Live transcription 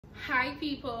Hi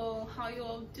people, how you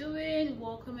all doing?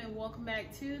 Welcome and welcome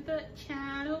back to the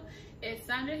channel. It's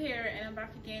Sandra here and I'm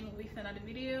back again with another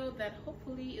video that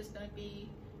hopefully is going to be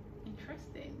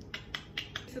interesting.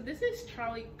 So this is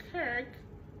Charlie Kirk,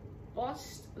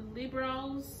 BUSTS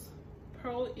liberals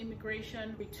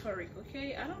pro-immigration rhetoric.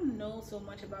 Okay, I don't know so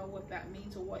much about what that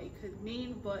means or what it could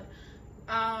mean, but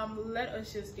let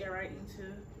us just get right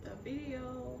into the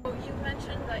video. You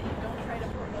mentioned that you don't try to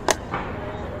promote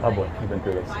Oh boy, you've been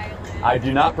through this. I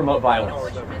do not promote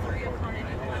violence. misery upon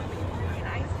anyone in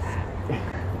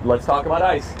ICE. Let's talk about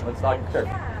ICE. Let's talk. Sure.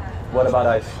 Yeah. What about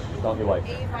ICE don't you like?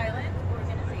 A violent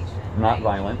organization. Not right?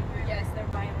 violent. Yes, they're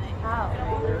violent. How?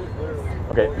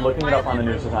 Okay, looking it up on the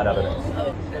news is not evidence.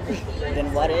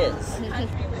 Then what is?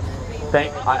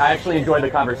 I actually enjoyed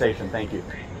the conversation. Thank you.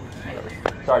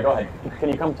 Sorry, go ahead. Can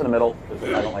you come to the middle?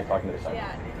 I don't like talking to this side.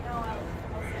 Yeah. No,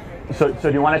 I'll So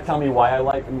do you want to tell me why I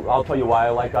like? I'll tell you why I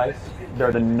like ICE.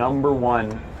 They're the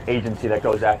 #1 agency that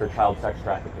goes after child sex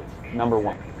traffickers.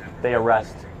 #1. They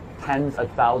arrest tens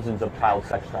of thousands of child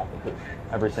sex traffickers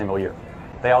every single year.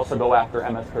 They also go after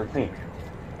MS-13.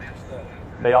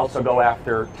 They also go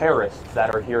after terrorists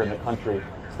that are here in the country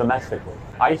domestically.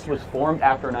 ICE was formed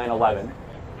after 9/11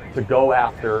 to go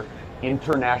after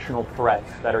international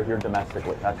threats that are here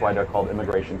domestically. That's why they're called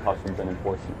Immigration, Customs, and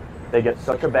Enforcement. They get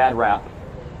such a bad rap,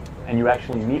 and you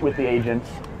actually meet with the agents,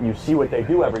 and you see what they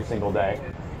do every single day.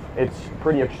 It's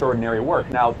pretty extraordinary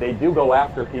work. Now, they do go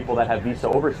after people that have visa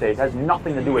overstays. It has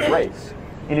nothing to do with race.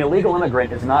 An illegal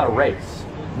immigrant is not a race.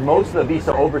 Most of the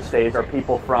visa overstays are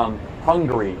people from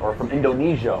Hungary or from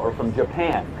Indonesia or from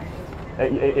Japan.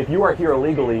 If you are here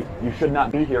illegally, you should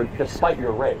not be here despite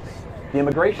your race. The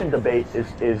immigration debate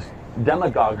is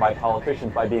demagogued by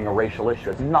politicians by being a racial issue.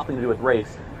 It has nothing to do with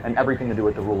race and everything to do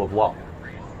with the rule of law.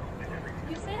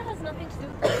 You say it has nothing to do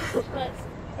with race, but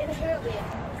inherently it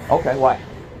has. Okay, why?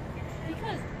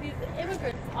 Because these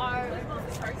immigrants are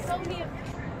so many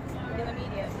in the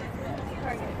media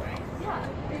targeted, right? Yeah,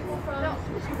 people from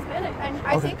Hispanic. And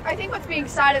I think what's being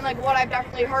said and like what I've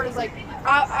definitely heard is like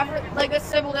I've heard like this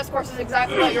civil discourse is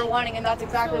exactly what you're wanting, and that's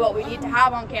exactly what we need to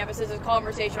have on campuses is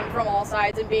conversation from all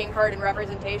sides and being heard and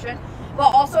representation.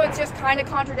 But also it's just kind of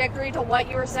contradictory to what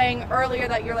you were saying earlier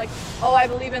that you're like, oh, I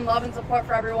believe in love and support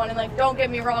for everyone, and like don't get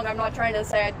me wrong, I'm not trying to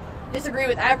say I disagree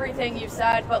with everything you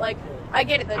said, but like I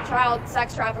get it, the child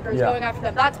sex traffickers going after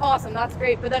them. That's awesome, that's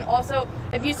great. But then also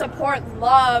if you support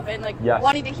love and like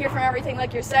wanting to hear from everything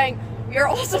like you're saying, you're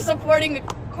also supporting a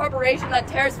corporation that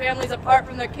tears families apart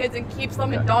from their kids and keeps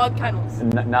them in dog kennels.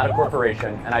 Not a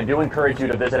corporation, and I do encourage you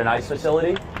to visit an ICE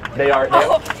facility.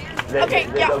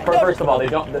 First of all, they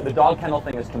don't. The dog kennel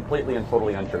thing is completely and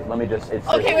totally untrue. Let me just. Wait.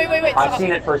 I've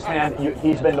seen it firsthand.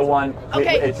 He's been the one.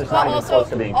 It's just not even close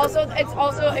to being true. It's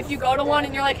also if you go to one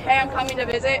and you're like, hey, I'm coming to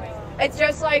visit. It's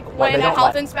just like when a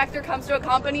health inspector comes to a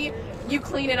company, you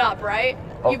clean it up, right?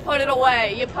 You put it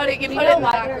away. You put it in the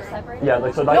back. Yeah,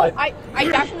 like so. No, I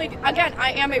definitely. Again,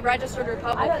 I am a registered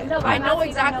Republican. I know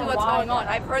exactly what's going on.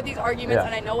 I've heard these arguments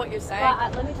and I know what you're saying.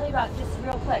 But let me tell you about just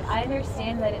real quick. I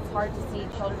understand that it's hard to see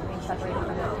children being separated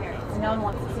from their parents. No one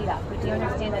wants to see that. But do you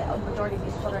understand that a majority of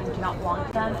these children do not belong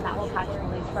to them, and that whole catch and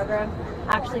release program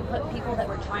actually put people that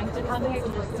were trying to come here to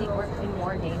just seek work in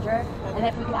more danger? And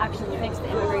if we could actually fix the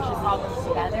immigration problems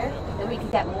together, then we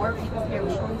could get more people here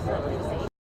legally so that we're safe.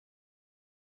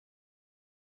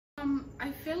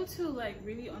 I fail to like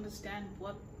really understand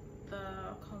what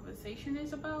the conversation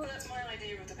is about. That's my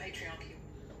idea of the patriarchy.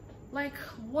 Like,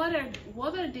 what are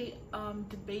they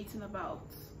debating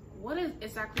about? What is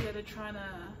exactly are they trying to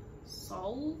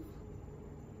solve?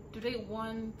 Do they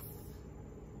want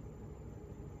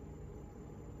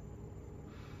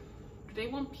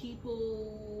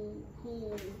people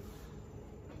who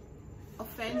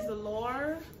offends the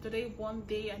law? Do they want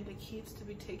they and the kids to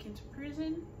be taken to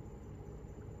prison?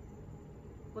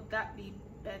 Would that be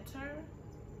better?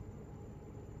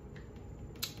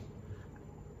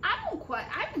 I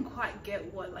didn't quite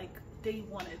get what like they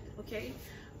wanted, okay?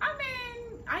 I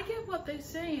mean, I get what they're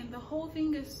saying. The whole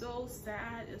thing is so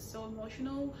sad, it's so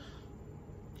emotional.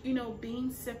 You know, being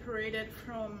separated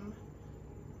from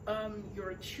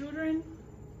your children,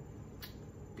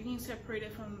 being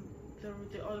separated from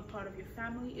the other part of your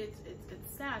family, it's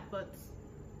sad, but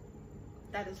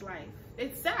that is life.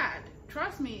 It's sad.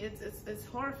 Trust me, it's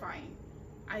horrifying.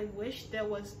 I wish there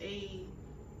was a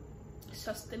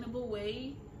sustainable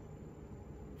way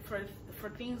for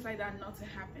things like that not to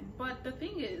happen. But the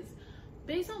thing is,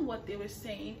 based on what they were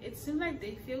saying, it seems like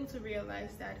they failed to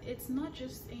realize that it's not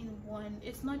just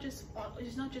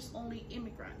only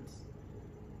immigrants.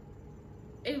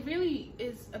 It really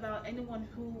is about anyone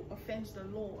who offends the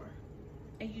law.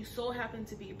 and you so happen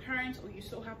to be a parent, or you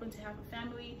so happen to have a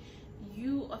family,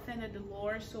 you offended the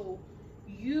Lord, so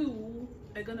you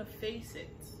are gonna face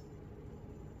it.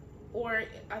 Or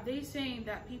are they saying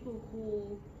that people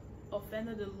who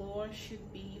offended the Lord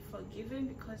should be forgiven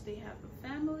because they have a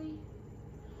family,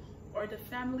 or the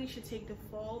family should take the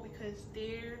fall because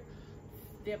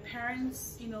their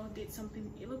parents, you know, did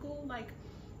something illegal? Like,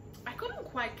 I couldn't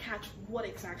quite catch what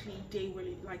exactly they were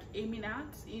like aiming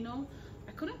at, you know.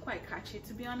 I couldn't quite catch it,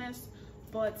 to be honest.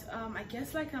 But I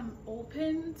guess like I'm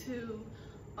open to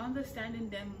understanding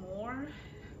them more.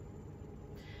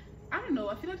 I don't know,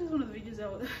 I feel like this is one of the videos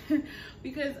that would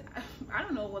because I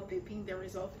don't know what they think their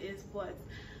result is, but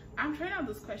I'm trying out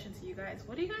this question to you guys.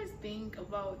 What do you guys think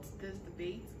about this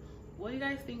debate? What do you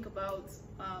guys think about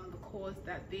the cause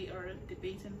that they are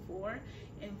debating for?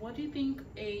 And what do you think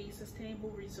a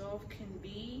sustainable resolve can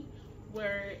be,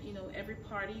 where, you know, every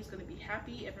party is going to be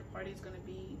happy, every party is going to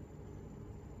be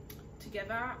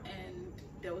together, and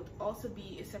there would also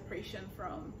be a separation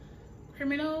from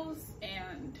criminals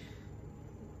and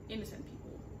innocent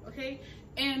people, okay?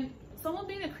 And someone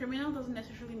being a criminal doesn't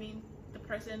necessarily mean the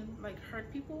person like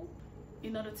hurt people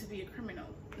in order to be a criminal,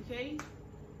 okay?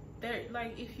 There,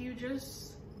 like, if you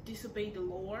just disobey the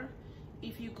law,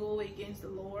 if you go against the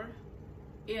law,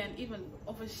 and even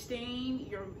overstaying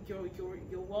your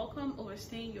welcome,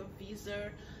 overstaying your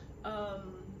visa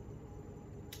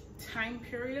time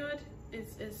period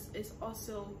is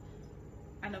also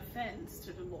an offense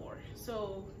to the law.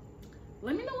 So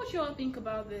let me know what you all think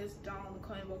about this down in the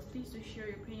comment box. Please do share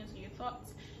your opinions and your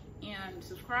thoughts, and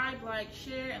subscribe, like,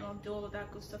 share, and I'll do all of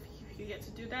that good stuff if you get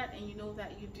to do that, and you know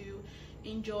that you do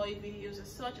enjoy videos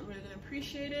as such. I'm really gonna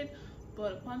appreciate it.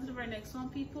 But upon to the very next one,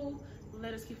 people,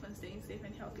 let us keep on staying safe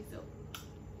and healthy. So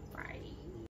bye.